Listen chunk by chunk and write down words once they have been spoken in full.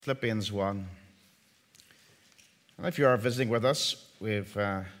Philippians 1. And if you are visiting with us, we've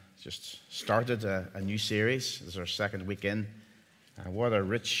just started a new series. This is our second week in. What a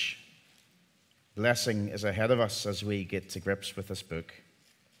rich blessing is ahead of us as we get to grips with this book.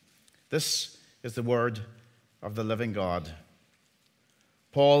 This is the word of the living God.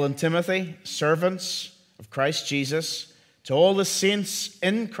 Paul and Timothy, servants of Christ Jesus, to all the saints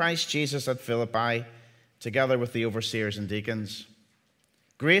in Christ Jesus at Philippi, together with the overseers and deacons.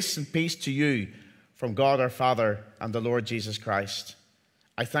 Grace and peace to you from God our Father and the Lord Jesus Christ.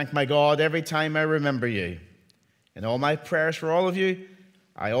 I thank my God every time I remember you. In all my prayers for all of you,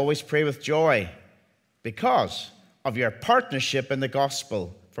 I always pray with joy because of your partnership in the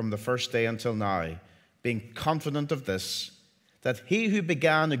gospel from the first day until now, being confident of this, that he who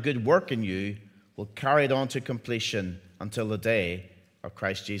began a good work in you will carry it on to completion until the day of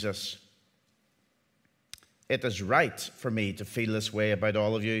Christ Jesus. It is right for me to feel this way about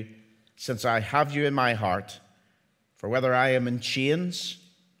all of you, since I have you in my heart. For whether I am in chains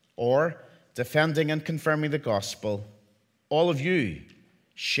or defending and confirming the gospel, all of you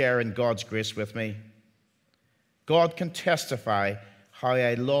share in God's grace with me. God can testify how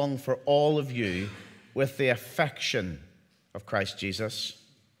I long for all of you with the affection of Christ Jesus.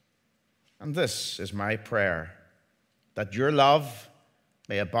 And this is my prayer, that your love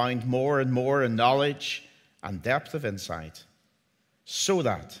may abound more and more in knowledge and depth of insight, so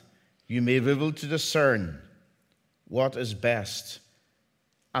that you may be able to discern what is best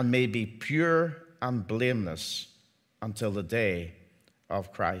and may be pure and blameless until the day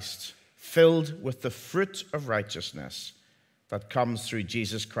of Christ, filled with the fruit of righteousness that comes through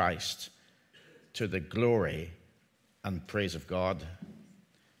Jesus Christ to the glory and praise of God.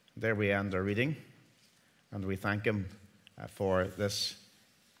 There we end our reading, and we thank him for this,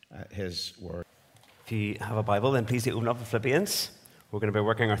 his word. If you have a Bible, then please do open up the Philippians. We're going to be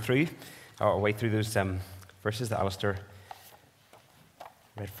working our way through those verses that Alistair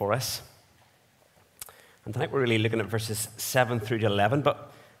read for us. And tonight we're really looking at verses 7 through to 11,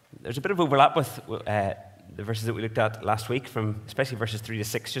 but there's a bit of overlap with the verses that we looked at last week, from especially verses 3 to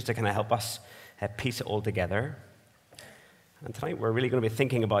 6, just to kind of help us piece it all together. And tonight we're really going to be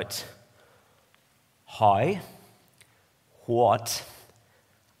thinking about how, what,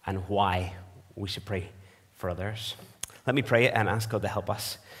 and why we should pray for others. Let me pray and ask God to help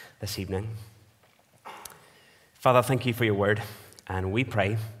us this evening. Father, thank you for your word, and we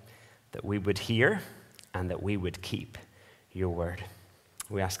pray that we would hear and that we would keep your word.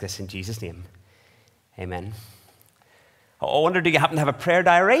 We ask this in Jesus' name. Amen. I wonder, do you happen to have a prayer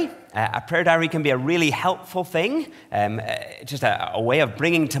diary? A prayer diary can be a really helpful thing, just a way of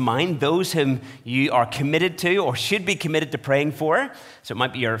bringing to mind those whom you are committed to or should be committed to praying for. So it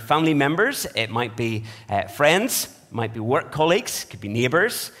might be your family members, it might be friends, it might be work colleagues, it could be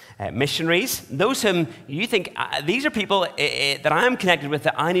neighbors, missionaries, those whom you think, these are people that I'm connected with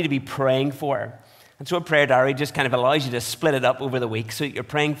that I need to be praying for. And so a prayer diary just kind of allows you to split it up over the week so that you're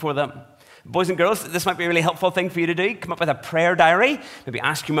praying for them. Boys and girls, this might be a really helpful thing for you to do. Come up with a prayer diary. Maybe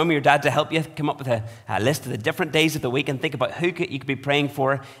ask your mum or your dad to help you. Come up with a list of the different days of the week and think about who you could be praying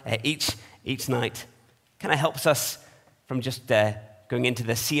for each night. Kind of helps us from just going into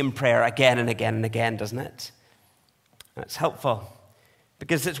the same prayer again and again and again, doesn't it? And it's helpful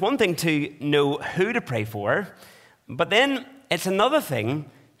because it's one thing to know who to pray for, but then it's another thing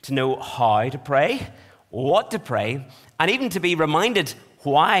to know how to pray, what to pray, and even to be reminded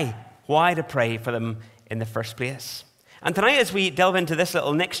why to pray for them in the first place. And tonight, as we delve into this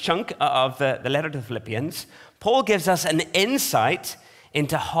little next chunk of the letter to the Philippians, Paul gives us an insight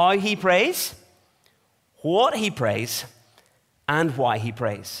into how he prays, what he prays, and why he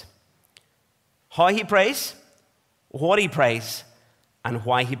prays. How he prays, what he prays, and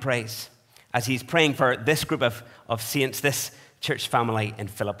why he prays, as he's praying for this group of saints, this church family in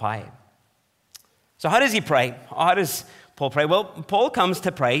Philippi. So how does he pray? How does Paul pray? Well, Paul comes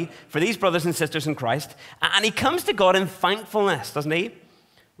to pray for these brothers and sisters in Christ, and he comes to God in thankfulness, doesn't he?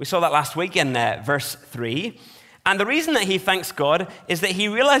 We saw that last week in verse 3. And the reason that he thanks God is that he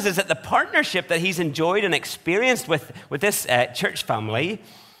realizes that the partnership that he's enjoyed and experienced with this church family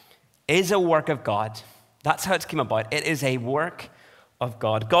is a work of God. That's how it's come about. It is a work of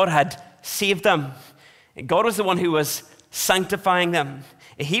God. God had saved them. God was the one who was sanctifying them.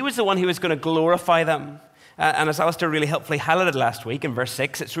 He was the one who was going to glorify them. And as Alistair really helpfully highlighted last week in verse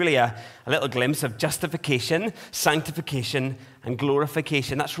 6, it's really a little glimpse of justification, sanctification, and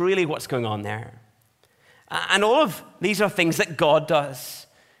glorification. That's really what's going on there. And all of these are things that God does.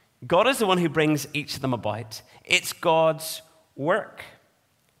 God is the one who brings each of them about. It's God's work.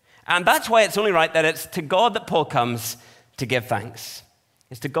 And that's why it's only right that it's to God that Paul comes to give thanks.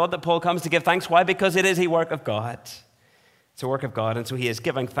 It's to God that Paul comes to give thanks. Why? Because it is a work of God. It's a work of God, and so he is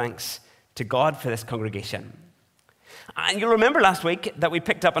giving thanks to God for this congregation. And you'll remember last week that we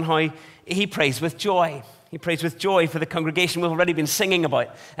picked up on how he prays with joy. He prays with joy for the congregation. We've already been singing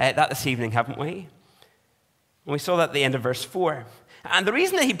about that this evening, haven't we? And we saw that at the end of verse 4. And the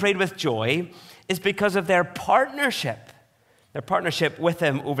reason that he prayed with joy is because of their partnership with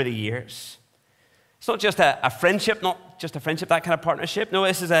him over the years. It's not just a friendship, that kind of partnership. No,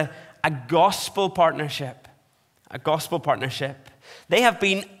 this is a gospel partnership. A gospel partnership. They have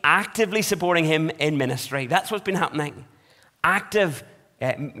been actively supporting him in ministry. That's what's been happening. Active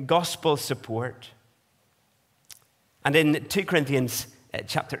gospel support. And in 2 Corinthians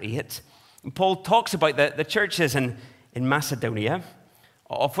chapter 8, Paul talks about the churches in Macedonia,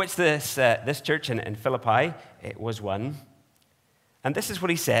 of which this church in Philippi was one. And this is what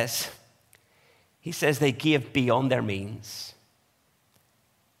he says. He says they gave beyond their means.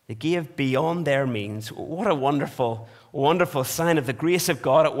 They gave beyond their means. What a wonderful, wonderful sign of the grace of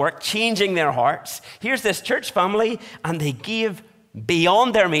God at work, changing their hearts. Here's this church family, and they gave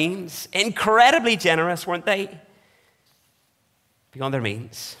beyond their means. Incredibly generous, weren't they? Beyond their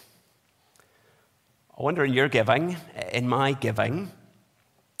means. I wonder in your giving, in my giving,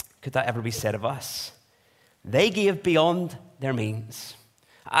 could that ever be said of us? They gave beyond their means.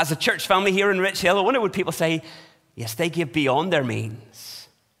 As a church family here in Rich Hill, I wonder would people say, yes, they gave beyond their means.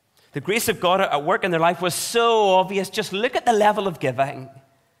 The grace of God at work in their life was so obvious. Just look at the level of giving.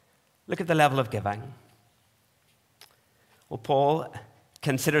 Look at the level of giving. Well, Paul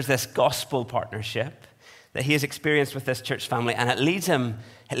considers this gospel partnership that he has experienced with this church family, and it leads him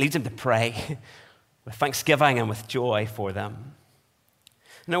to pray with thanksgiving and with joy for them.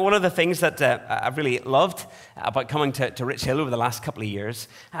 Now, one of the things that I've really loved about coming to Rich Hill over the last couple of years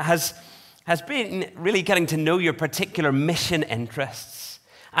has been really getting to know your particular mission interests.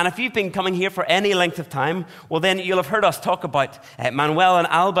 And if you've been coming here for any length of time, well, then you'll have heard us talk about Manuel and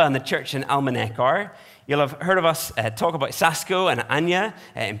Alba and the church in Almanekar. You'll have heard of us talk about Sasko and Anya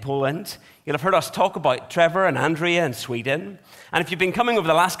in Poland. You'll have heard us talk about Trevor and Andrea in Sweden. And if you've been coming over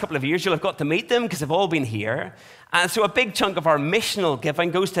the last couple of years, you'll have got to meet them because they've all been here. And so a big chunk of our missional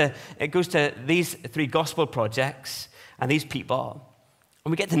giving goes to these 3 gospel projects and these people.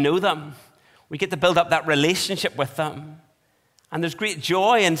 And we get to know them. We get to build up that relationship with them. And there's great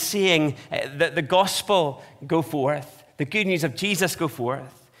joy in seeing the gospel go forth, the good news of Jesus go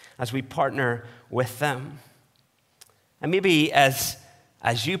forth as we partner with them. And maybe as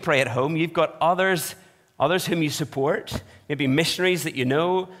you pray at home, you've got others whom you support, maybe missionaries that you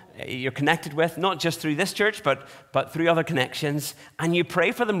know you're connected with, not just through this church, but through other connections, and you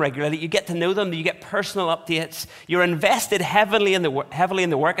pray for them regularly. You get to know them, you get personal updates. You're invested heavily in the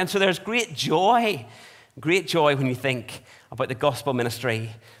work, and so there's great joy when you think about the gospel ministry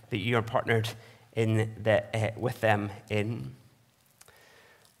that you are partnered with them in.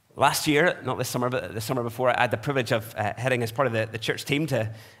 Last year, not this summer, but the summer before, I had the privilege of heading as part of the church team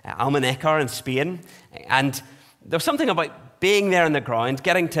to Almanekar in Spain. And there was something about being there on the ground,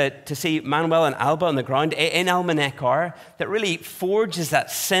 getting to see Manuel and Alba on the ground in Almanekar that really forges that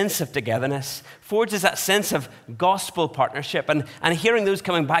sense of togetherness, forges that sense of gospel partnership. And hearing those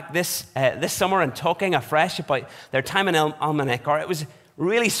coming back this summer and talking afresh about their time in Almanekar, it was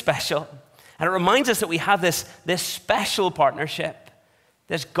really special. And it reminds us that we have this special partnership,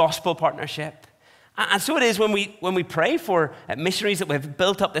 this gospel partnership. And so it is when we pray for missionaries that we've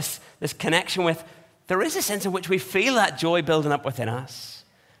built up this connection with. There is a sense in which we feel that joy building up within us,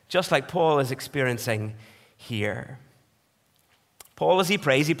 just like Paul is experiencing here. Paul, as he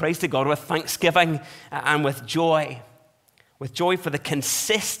prays to God with thanksgiving and with joy for the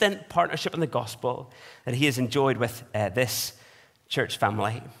consistent partnership in the gospel that he has enjoyed with this church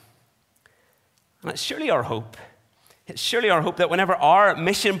family. And it's surely our hope. It's surely our hope that whenever our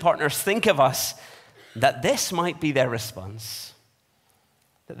mission partners think of us, that this might be their response,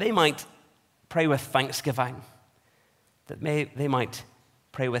 that they might pray with thanksgiving, that they might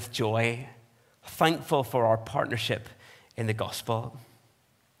pray with joy, thankful for our partnership in the gospel.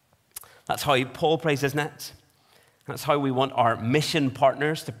 That's how Paul prays, isn't it? That's how we want our mission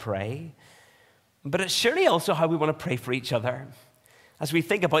partners to pray. But it's surely also how we want to pray for each other. As we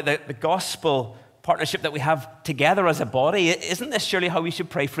think about the gospel partnership that we have together as a body, isn't this surely how we should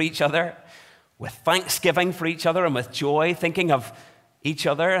pray for each other? With thanksgiving for each other and with joy, thinking of each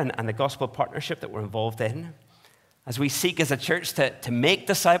other and the gospel partnership that we're involved in. As we seek as a church to make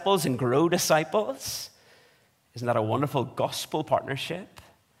disciples and grow disciples, isn't that a wonderful gospel partnership?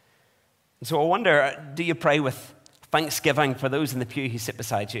 And so I wonder, do you pray with thanksgiving for those in the pew who sit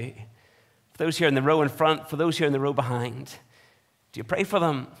beside you? For those here in the row in front, for those here in the row behind? Do you pray for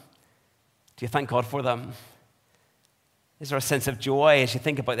them? Do you thank God for them? Is there a sense of joy as you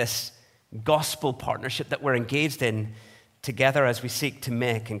think about this gospel partnership that we're engaged in together as we seek to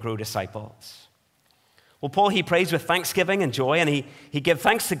make and grow disciples? Well, Paul, he prays with thanksgiving and joy, and he gives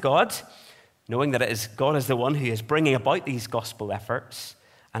thanks to God, knowing that God is the one who is bringing about these gospel efforts,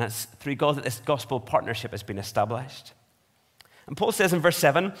 and it's through God that this gospel partnership has been established. And Paul says in verse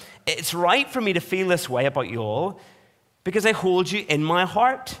 7, it's right for me to feel this way about you all, because I hold you in my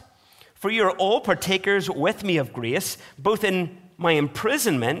heart. For you are all partakers with me of grace, both in my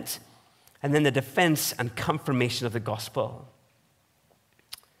imprisonment and in the defense and confirmation of the gospel.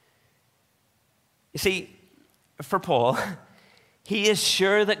 You see, for Paul, he is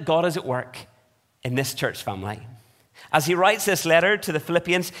sure that God is at work in this church family. As he writes this letter to the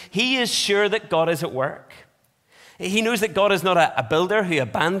Philippians, he is sure that God is at work. He knows that God is not a builder who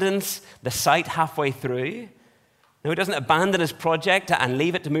abandons the site halfway through. No, he doesn't abandon his project and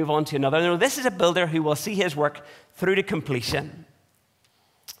leave it to move on to another. No, this is a builder who will see his work through to completion.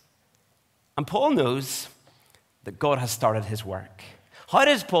 And Paul knows that God has started his work. How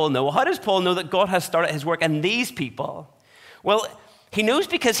does Paul know? How does Paul know that God has started his work in these people? Well, he knows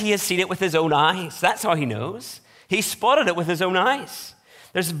because he has seen it with his own eyes. That's how he knows. He spotted it with his own eyes.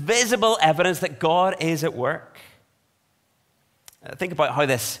 There's visible evidence that God is at work. Think about how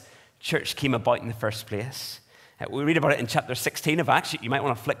this church came about in the first place. We read about it in chapter 16 of Acts. You might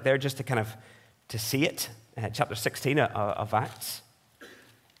want to flick there just to see it. Chapter 16 of Acts.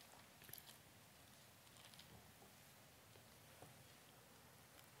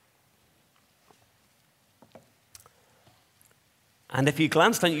 And if you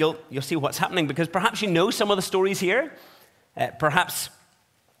glance down, you'll see what's happening, because perhaps you know some of the stories here. Perhaps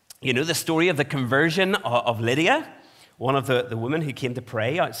you know the story of the conversion of Lydia, one of the women who came to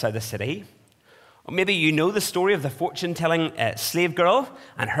pray outside the city. Or maybe you know the story of the fortune-telling slave girl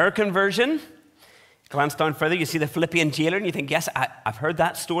and her conversion. Glance down further, you see the Philippian jailer, and you think, yes, I've heard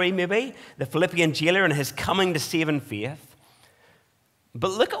that story maybe. The Philippian jailer and his coming to saving faith. But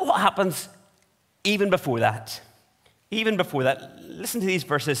look at what happens even before that. Even before that, listen to these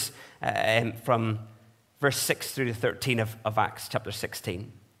verses from verse 6 through to 13 of Acts chapter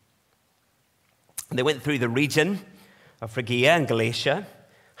 16. They went through the region of Phrygia and Galatia,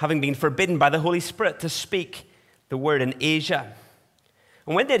 having been forbidden by the Holy Spirit to speak the word in Asia.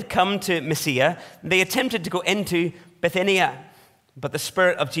 And when they had come to Mysia, they attempted to go into Bithynia, but the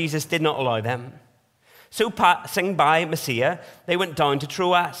Spirit of Jesus did not allow them. So passing by Mysia, they went down to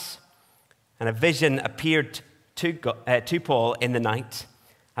Troas, and a vision appeared to Paul in the night.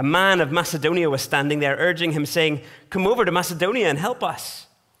 A man of Macedonia was standing there, urging him, saying, "Come over to Macedonia and help us."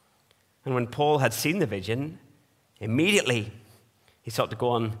 And when Paul had seen the vision, immediately he sought to go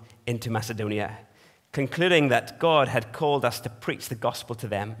on into Macedonia, concluding that God had called us to preach the gospel to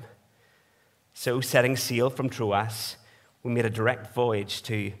them. So, setting sail from Troas, we made a direct voyage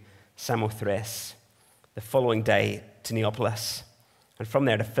to Samothrace, the following day to Neapolis, and from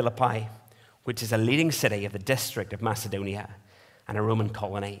there to Philippi, which is a leading city of the district of Macedonia and a Roman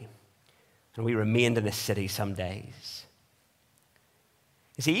colony. And we remained in this city some days.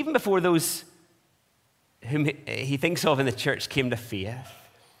 You see, even before those whom he thinks of in the church came to faith,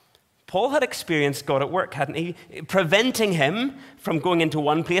 Paul had experienced God at work, hadn't he? Preventing him from going into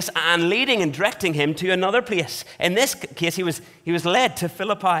one place and leading and directing him to another place. In this case, he was led to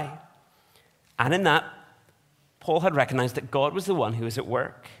Philippi. And in that, Paul had recognized that God was the one who was at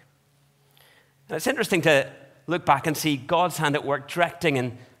work. And it's interesting to look back and see God's hand at work, directing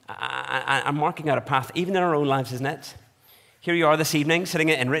and marking out a path, even in our own lives, isn't it? Here you are this evening, sitting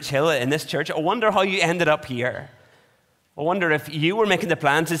in Rich Hill in this church. I wonder how you ended up here. I wonder if you were making the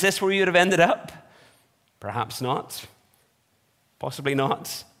plans, is this where you would have ended up? Perhaps not. Possibly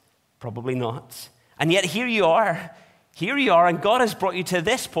not. Probably not. And yet here you are. Here you are, and God has brought you to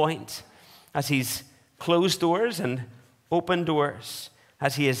this point as he's closed doors and opened doors,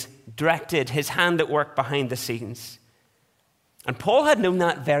 as he has directed his hand at work behind the scenes. And Paul had known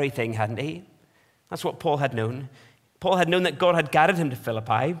that very thing, hadn't he? That's what Paul had known. Paul had known that God had guided him to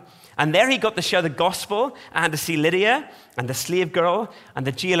Philippi, and there he got to share the gospel and to see Lydia and the slave girl and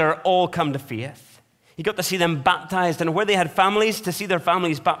the jailer all come to faith. He got to see them baptized, and where they had families, to see their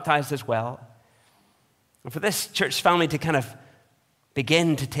families baptized as well. And for this church family to kind of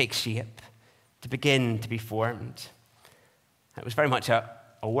begin to take shape, to begin to be formed, it was very much a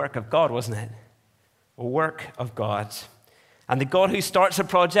work of God, wasn't it? A work of God. And the God who starts a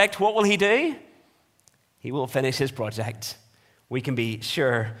project, what will he do? He will finish his project. We can be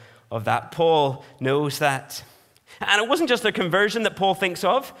sure of that. Paul knows that. And it wasn't just their conversion that Paul thinks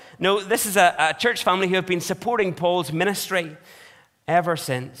of. No, this is a church family who have been supporting Paul's ministry. ever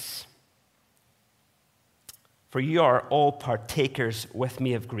since. For you are all partakers with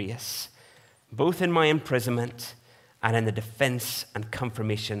me of grace, both in my imprisonment and in the defense and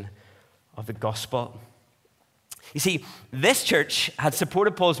confirmation of the gospel. You see, this church had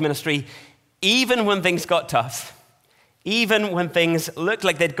supported Paul's ministry even when things got tough, even when things looked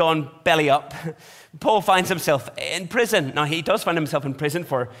like they'd gone belly up. Paul finds himself in prison. Now, he does find himself in prison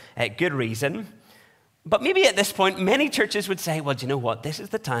for a good reason. But maybe at this point, many churches would say, well, do you know what? This is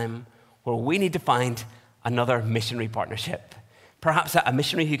the time where we need to find another missionary partnership. Perhaps a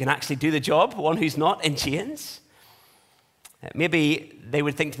missionary who can actually do the job, one who's not in chains. Maybe they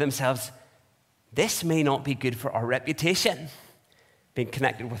would think to themselves, this may not be good for our reputation, being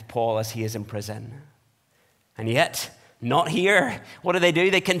connected with Paul as he is in prison. And yet, not here. What do?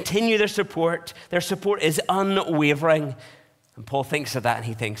 They continue their support. Their support is unwavering. And Paul thinks of that and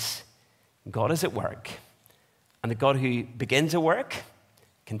he thinks, God is at work. And the God who begins a work,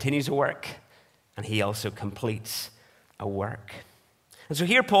 continues a work, and he also completes a work. And so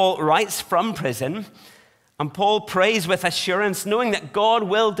here Paul writes from prison, and Paul prays with assurance, knowing that God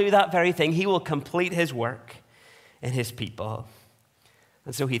will do that very thing. He will complete his work in his people.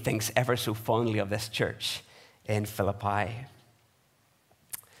 And so he thinks ever so fondly of this church in Philippi.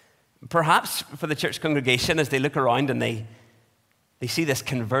 Perhaps for the church congregation, as they look around and they see this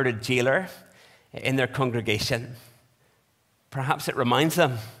converted jailer in their congregation, perhaps it reminds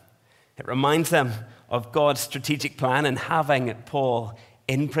them of God's strategic plan in having Paul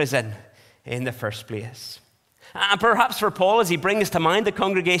in prison in the first place. And perhaps for Paul, as he brings to mind the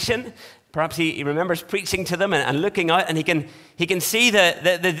congregation, perhaps he remembers preaching to them and looking out, and he can see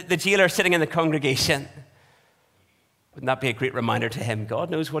the jailer sitting in the congregation. Wouldn't that be a great reminder to him? God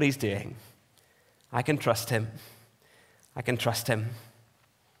knows what he's doing. I can trust him. I can trust him.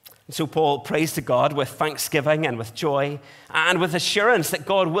 And so Paul prays to God with thanksgiving and with joy and with assurance that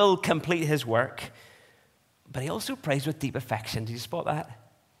God will complete his work. But he also prays with deep affection. Did you spot that?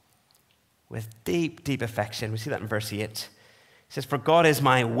 With deep, deep affection. We see that in verse 8. He says, for God is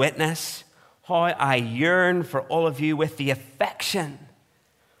my witness, how I yearn for all of you with the affection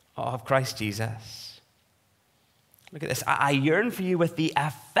of Christ Jesus. Look at this. I yearn for you with the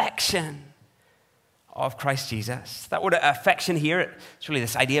affection of Christ Jesus. That word affection here, it's really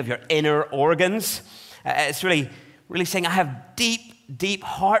this idea of your inner organs. It's really saying, I have deep, deep,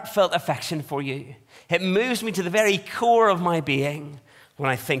 heartfelt affection for you. It moves me to the very core of my being when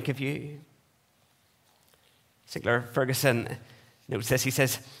I think of you. Sinclair Ferguson notes this. He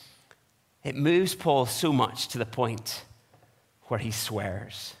says, it moves Paul so much to the point where he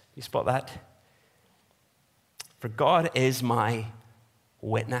swears. You spot that? For God is my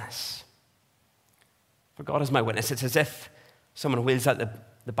witness. For God is my witness. It's as if someone wheels out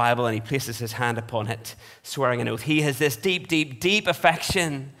the Bible and he places his hand upon it, swearing an oath. He has this deep, deep, deep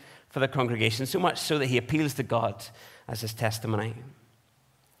affection for the congregation, so much so that he appeals to God as his testimony.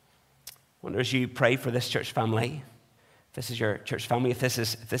 I wonder, as you pray for this church family, if this is your church family, if this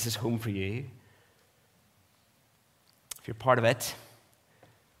is home for you, if you're part of it,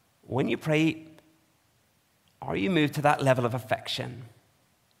 when you pray, are you moved to that level of affection?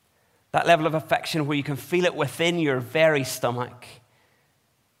 That level of affection where you can feel it within your very stomach.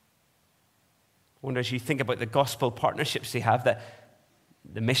 I wonder, as you think about the gospel partnerships you have,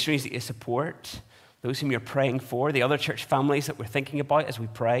 the missionaries that you support, those whom you're praying for, the other church families that we're thinking about as we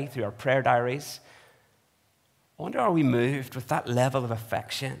pray through our prayer diaries, I wonder, are we moved with that level of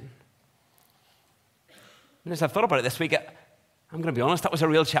affection? And as I've thought about it this week, I'm going to be honest, that was a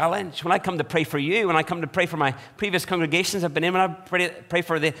real challenge. When I come to pray for you, when I come to pray for my previous congregations I've been in, when I pray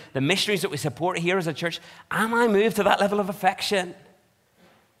for the missionaries that we support here as a church, am I moved to that level of affection?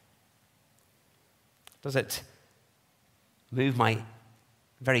 Does it move my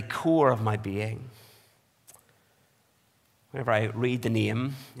very core of my being? Whenever I read the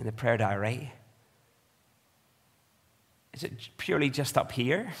name in the prayer diary, is it purely just up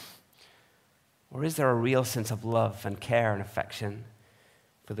here? Or is there a real sense of love and care and affection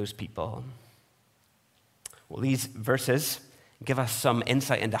for those people? Well, these verses give us some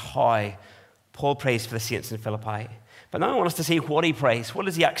insight into how Paul prays for the saints in Philippi. But now I want us to see what he prays. What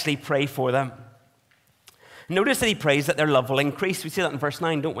does he actually pray for them? Notice that he prays that their love will increase. We see that in verse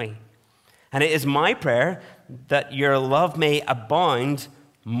 9, don't we? And it is my prayer that your love may abound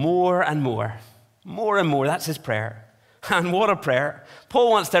more and more. More and more, that's his prayer. And what a prayer.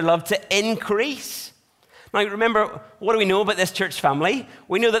 Paul wants their love to increase. Now remember, what do we know about this church family?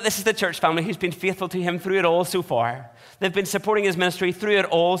 We know that this is the church family who's been faithful to him through it all so far. They've been supporting his ministry through it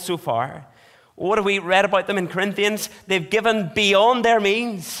all so far. What have we read about them in Corinthians? They've given beyond their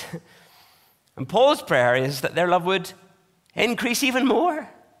means. And Paul's prayer is that their love would Increase even more.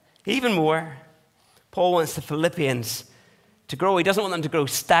 Even more. Paul wants the Philippians to grow. He doesn't want them to grow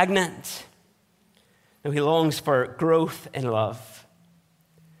stagnant. No, he longs for growth in love.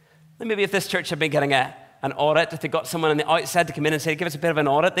 And maybe if this church had been getting an audit, if they got someone on the outside to come in and say, give us a bit of an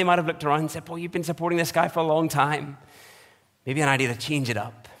audit, they might have looked around and said, boy, you've been supporting this guy for a long time. Maybe an idea to change it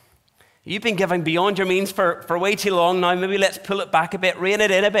up. You've been giving beyond your means for way too long now. Maybe let's pull it back a bit, rein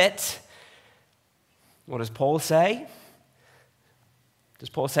it in a bit. What does Paul say? Does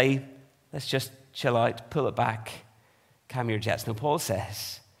Paul say, let's just chill out, pull it back, calm your jets? No, Paul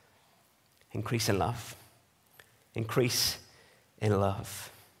says, increase in love. Increase in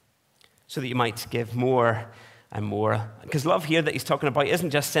love. So that you might give more and more. Because love here that he's talking about isn't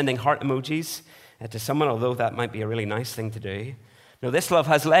just sending heart emojis to someone, although that might be a really nice thing to do. No, this love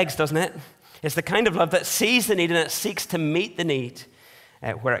has legs, doesn't it? It's the kind of love that sees the need and it seeks to meet the need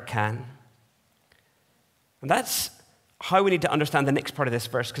where it can. And that's how we need to understand the next part of this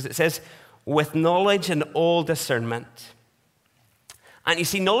verse, because it says, with knowledge and all discernment. And you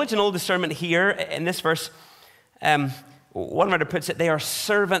see, knowledge and all discernment here in this verse, one writer puts it, they are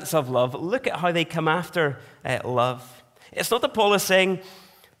servants of love. Look at how they come after love. It's not that Paul is saying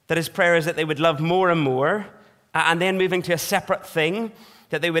that his prayer is that they would love more and more, and then moving to a separate thing,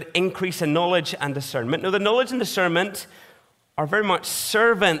 that they would increase in knowledge and discernment. No, the knowledge and discernment are very much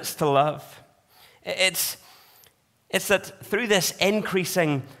servants to love. It's that through this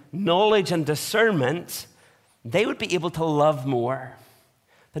increasing knowledge and discernment, they would be able to love more.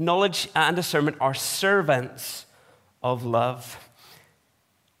 The knowledge and discernment are servants of love.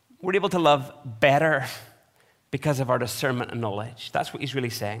 We're able to love better because of our discernment and knowledge. That's what he's really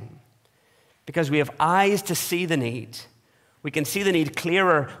saying. Because we have eyes to see the need. We can see the need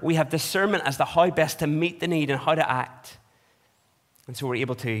clearer. We have discernment as to how best to meet the need and how to act. And so we're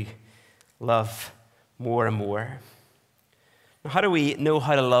able to love more and more. Now, how do we know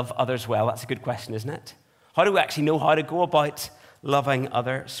how to love others well? That's a good question, isn't it? How do we actually know how to go about loving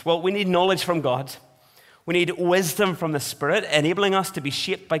others? Well, we need knowledge from God. We need wisdom from the Spirit, enabling us to be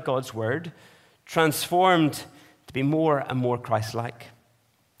shaped by God's word, transformed to be more and more Christ-like.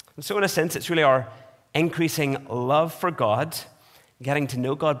 And so in a sense, it's really our increasing love for God, getting to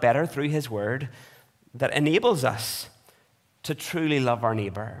know God better through his word, that enables us to truly love our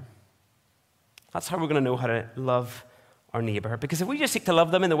neighbor. That's how we're going to know how to love our neighbor. Because if we just seek to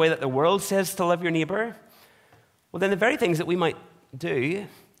love them in the way that the world says to love your neighbor, well, then the very things that we might do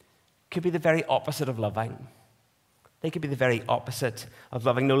could be the very opposite of loving. They could be the very opposite of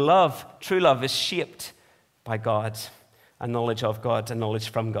loving. No, love, true love, is shaped by God, a knowledge of God, a knowledge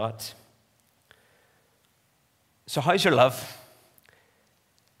from God. So how's your love?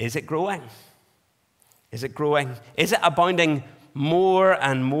 Is it growing? Is it growing? Is it abounding more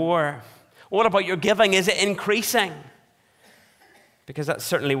and more? What about your giving? Is it increasing? Because that's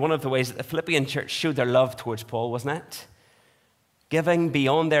certainly one of the ways that the Philippian church showed their love towards Paul, wasn't it? Giving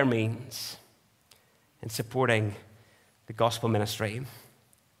beyond their means and supporting the gospel ministry.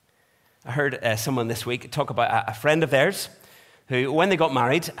 I heard someone this week talk about a friend of theirs who, when they got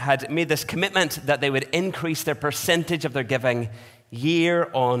married, had made this commitment that they would increase their percentage of their giving year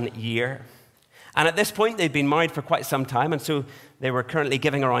on year. And at this point, they'd been married for quite some time, and so they were currently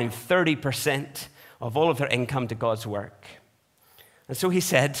giving around 30% of all of their income to God's work. And so he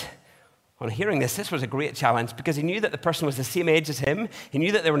said, on hearing this was a great challenge because he knew that the person was the same age as him. He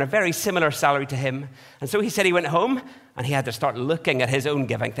knew that they were on a very similar salary to him. And so he said he went home and he had to start looking at his own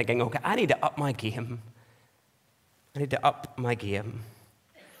giving, thinking, okay, I need to up my game. I need to up my game.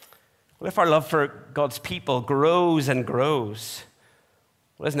 Well, if our love for God's people grows and grows,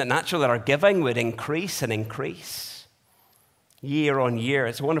 well, isn't it natural that our giving would increase and increase year on year?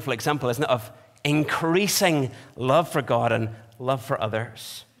 It's a wonderful example, isn't it, of increasing love for God and love for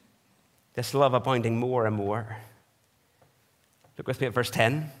others. This love abounding more and more. Look with me at verse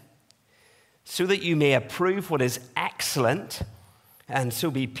 10. So that you may approve what is excellent and so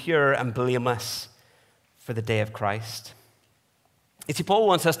be pure and blameless for the day of Christ. You see, Paul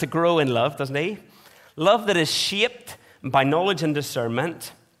wants us to grow in love, doesn't he? Love that is shaped by knowledge and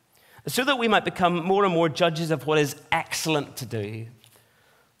discernment so that we might become more and more judges of what is excellent to do.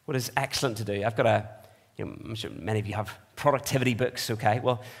 What is excellent to do? I've got I'm sure many of you have productivity books, okay?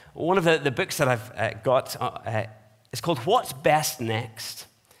 Well, one of the books that I've got is called What's Best Next?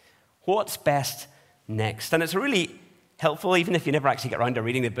 What's Best Next? And it's really helpful, even if you never actually get around to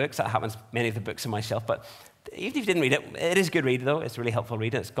reading the books. That happens many of the books on my shelf, but even if you didn't read it, it is a good read, though. It's really helpful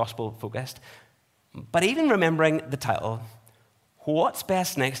reading. It's gospel-focused. But even remembering the title, What's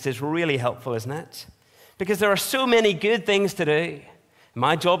Best Next, is really helpful, isn't it? Because there are so many good things to do.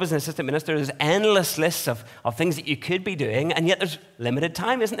 My job as an assistant minister is endless lists of things that you could be doing, and yet there's limited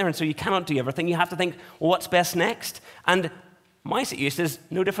time, isn't there? And so you cannot do everything. You have to think, well, what's best next? And my situation is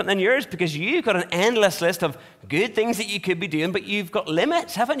no different than yours, because you've got an endless list of good things that you could be doing, but you've got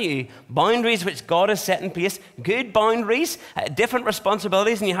limits, haven't you? Boundaries which God has set in place, good boundaries, different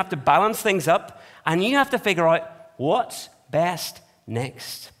responsibilities, and you have to balance things up, and you have to figure out what's best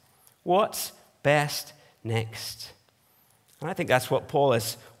next. What's best next? And I think that's what Paul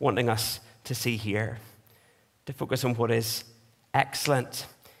is wanting us to see here, to focus on what is excellent.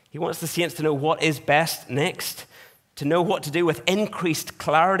 He wants the saints to know what is best next, to know what to do with increased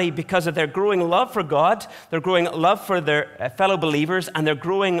clarity because of their growing love for God, their growing love for their fellow believers, and their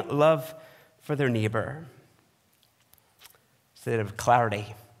growing love for their neighbor. Instead of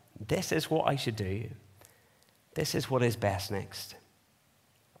clarity, this is what I should do. This is what is best next.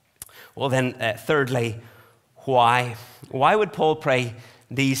 Well then, thirdly, why? Why would Paul pray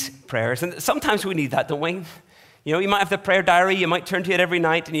these prayers? And sometimes we need that, don't we? You know, you might have the prayer diary, you might turn to it every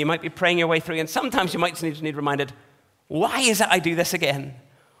night, and you might be praying your way through, and sometimes you might need reminded, why is it I do this again?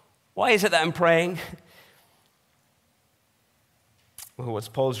 Why is it that I'm praying? Well, what's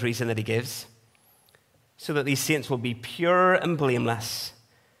Paul's reason that he gives? So that these saints will be pure and blameless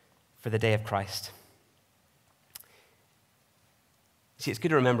for the day of Christ. See, it's good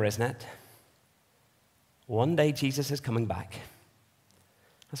to remember, isn't it? One day Jesus is coming back.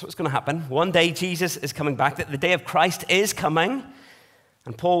 That's what's going to happen. One day Jesus is coming back. The day of Christ is coming.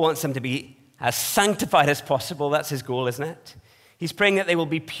 And Paul wants them to be as sanctified as possible. That's his goal, isn't it? He's praying that they will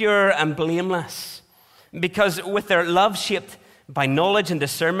be pure and blameless. Because with their love shaped by knowledge and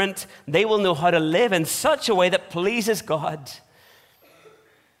discernment, they will know how to live in such a way that pleases God.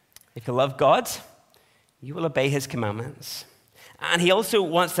 If you love God, you will obey his commandments. And he also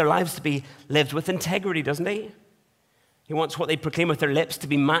wants their lives to be lived with integrity, doesn't he? He wants what they proclaim with their lips to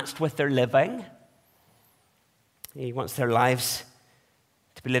be matched with their living. He wants their lives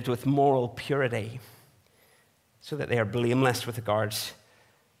to be lived with moral purity so that they are blameless with regards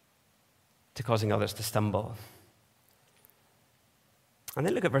to causing others to stumble. And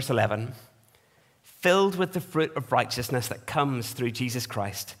then look at verse 11. Filled with the fruit of righteousness that comes through Jesus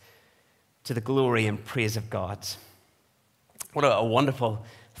Christ to the glory and praise of God. What a wonderful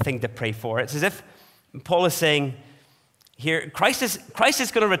thing to pray for. It's as if Paul is saying here, Christ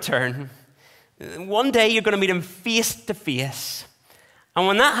is going to return. One day you're going to meet him face to face. And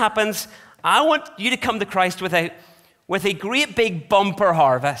when that happens, I want you to come to Christ with a great big bumper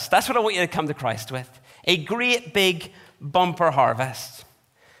harvest. That's what I want you to come to Christ with. A great big bumper harvest.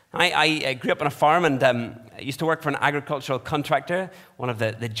 I grew up on a farm and I used to work for an agricultural contractor. One of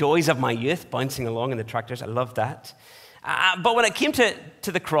the joys of my youth, bouncing along in the tractors. I loved that. But when it came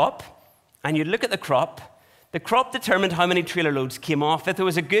to the crop, and you look at the crop determined how many trailer loads came off. If there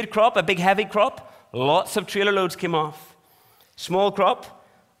was a good crop, a big heavy crop, lots of trailer loads came off. Small crop,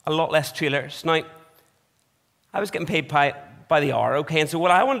 a lot less trailers. Now, I was getting paid by the hour, okay, and so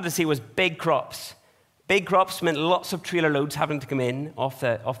what I wanted to see was big crops. Big crops meant lots of trailer loads having to come in off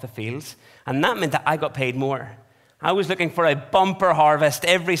the fields, and that meant that I got paid more. I was looking for a bumper harvest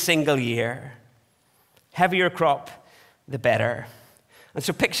every single year. Heavier crop, the better. And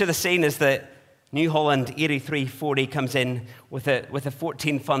so picture the scene as the New Holland 8340 comes in with a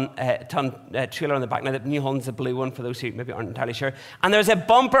 14-ton trailer on the back. Now, the New Holland's the blue one, for those who maybe aren't entirely sure. And there's a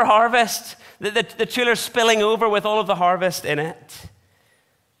bumper harvest. The trailer's spilling over with all of the harvest in it.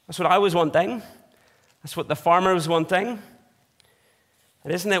 That's what I was wanting. That's what the farmer was wanting.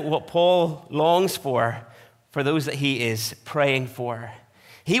 And isn't it what Paul longs for those that he is praying for?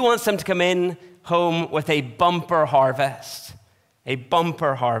 He wants them to come in home with a bumper harvest. A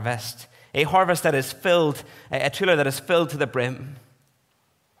bumper harvest. A harvest that is filled, a trailer that is filled to the brim.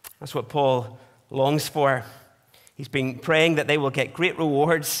 That's what Paul longs for. He's been praying that they will get great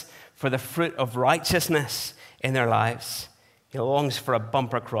rewards for the fruit of righteousness in their lives. He longs for a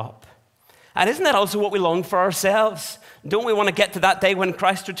bumper crop. And isn't that also what we long for ourselves? Don't we want to get to that day when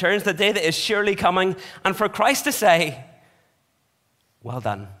Christ returns, the day that is surely coming, and for Christ to say, well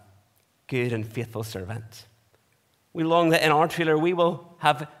done, good and faithful servant. We long that in our trailer we will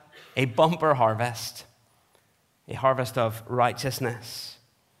have a bumper harvest, a harvest of righteousness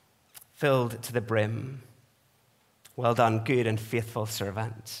filled to the brim. Well done, good and faithful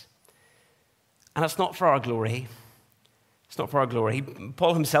servant. And it's not for our glory. It's not for our glory.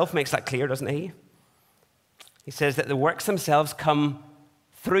 Paul himself makes that clear, doesn't he? He says that the works themselves come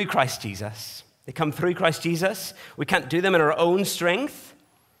through Christ Jesus. They come through Christ Jesus. We can't do them in our own strength.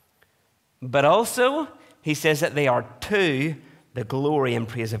 But also, he says that they are to the glory and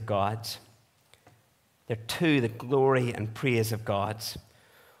praise of God. They're to the glory and praise of God.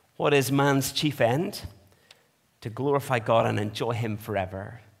 What is man's chief end? To glorify God and enjoy him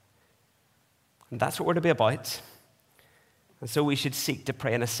forever. And that's what we're to be about. And so we should seek to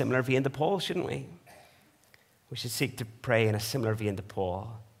pray in a similar vein to Paul, shouldn't we? We should seek to pray in a similar vein to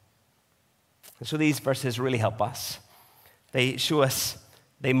Paul. And so these verses really help us. They show us,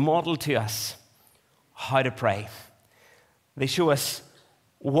 they model to us how to pray. They show us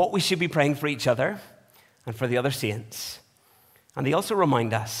what we should be praying for each other and for the other saints. And they also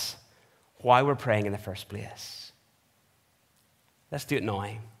remind us why we're praying in the first place. Let's do it now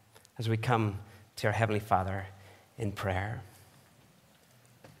as we come to our Heavenly Father in prayer.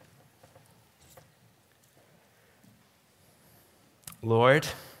 Lord,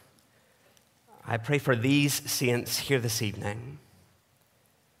 I pray for these saints here this evening.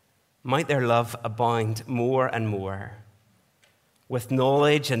 Might their love abound more and more with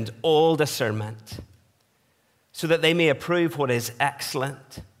knowledge and all discernment, so that they may approve what is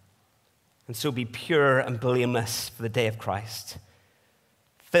excellent and so be pure and blameless for the day of Christ,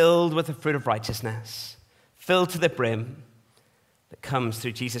 filled with the fruit of righteousness, filled to the brim that comes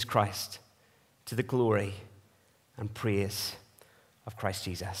through Jesus Christ to the glory and praise of Christ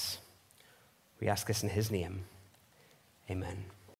Jesus. We ask this in his name. Amen.